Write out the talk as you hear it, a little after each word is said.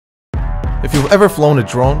If you've ever flown a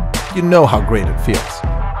drone, you know how great it feels.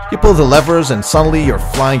 You pull the levers and suddenly you're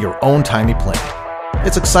flying your own tiny plane.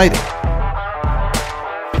 It's exciting.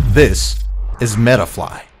 This is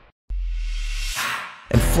Metafly.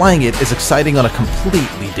 And flying it is exciting on a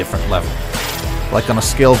completely different level. Like on a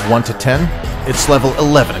scale of 1 to 10, it's level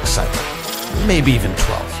 11 exciting. Maybe even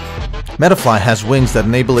 12. Metafly has wings that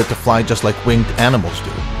enable it to fly just like winged animals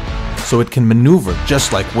do. So it can maneuver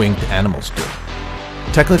just like winged animals do.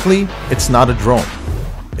 Technically, it's not a drone.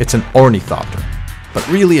 It's an ornithopter. But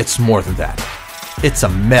really it's more than that. It's a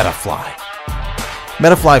Metafly.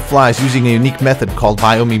 Metafly flies using a unique method called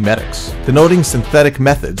biomimetics, denoting synthetic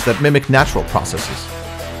methods that mimic natural processes.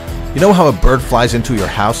 You know how a bird flies into your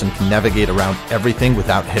house and can navigate around everything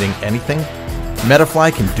without hitting anything?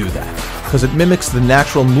 Metafly can do that, because it mimics the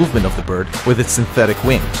natural movement of the bird with its synthetic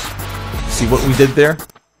wings. See what we did there?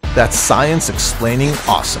 That's science explaining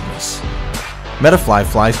awesomeness. Metafly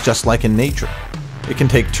flies just like in nature. It can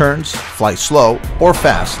take turns, fly slow or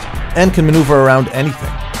fast, and can maneuver around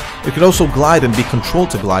anything. It can also glide and be controlled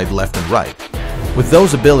to glide left and right. With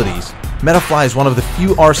those abilities, Metafly is one of the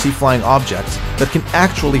few RC flying objects that can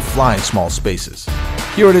actually fly in small spaces.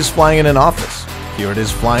 Here it is flying in an office. Here it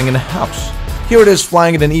is flying in a house. Here it is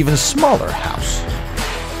flying in an even smaller house.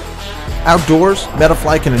 Outdoors,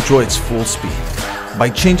 Metafly can enjoy its full speed. By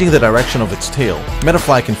changing the direction of its tail,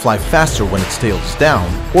 Metafly can fly faster when its tail is down,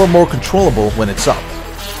 or more controllable when it's up.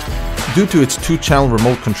 Due to its 2-channel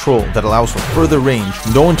remote control that allows for further range,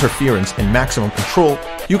 no interference, and maximum control,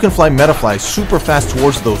 you can fly Metafly super fast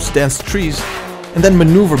towards those dense trees, and then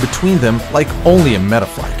maneuver between them like only a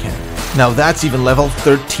Metafly can. Now that's even level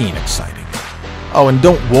 13 exciting. Oh, and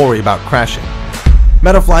don't worry about crashing.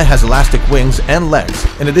 Metafly has elastic wings and legs,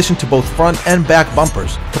 in addition to both front and back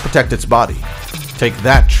bumpers to protect its body. Take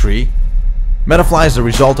that, tree! Metafly is the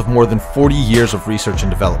result of more than 40 years of research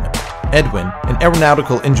and development. Edwin, an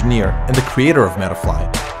aeronautical engineer and the creator of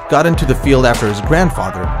Metafly, got into the field after his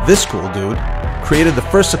grandfather, this cool dude, created the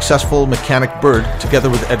first successful mechanic bird together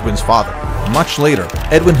with Edwin's father. Much later,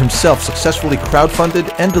 Edwin himself successfully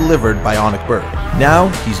crowdfunded and delivered Bionic Bird. Now,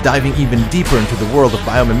 he's diving even deeper into the world of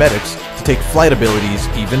biomimetics to take flight abilities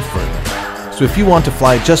even further. So if you want to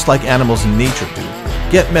fly just like animals in nature do,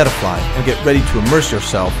 get Metafly and get ready to immerse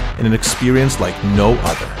yourself in an experience like no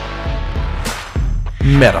other.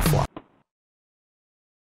 Metafly.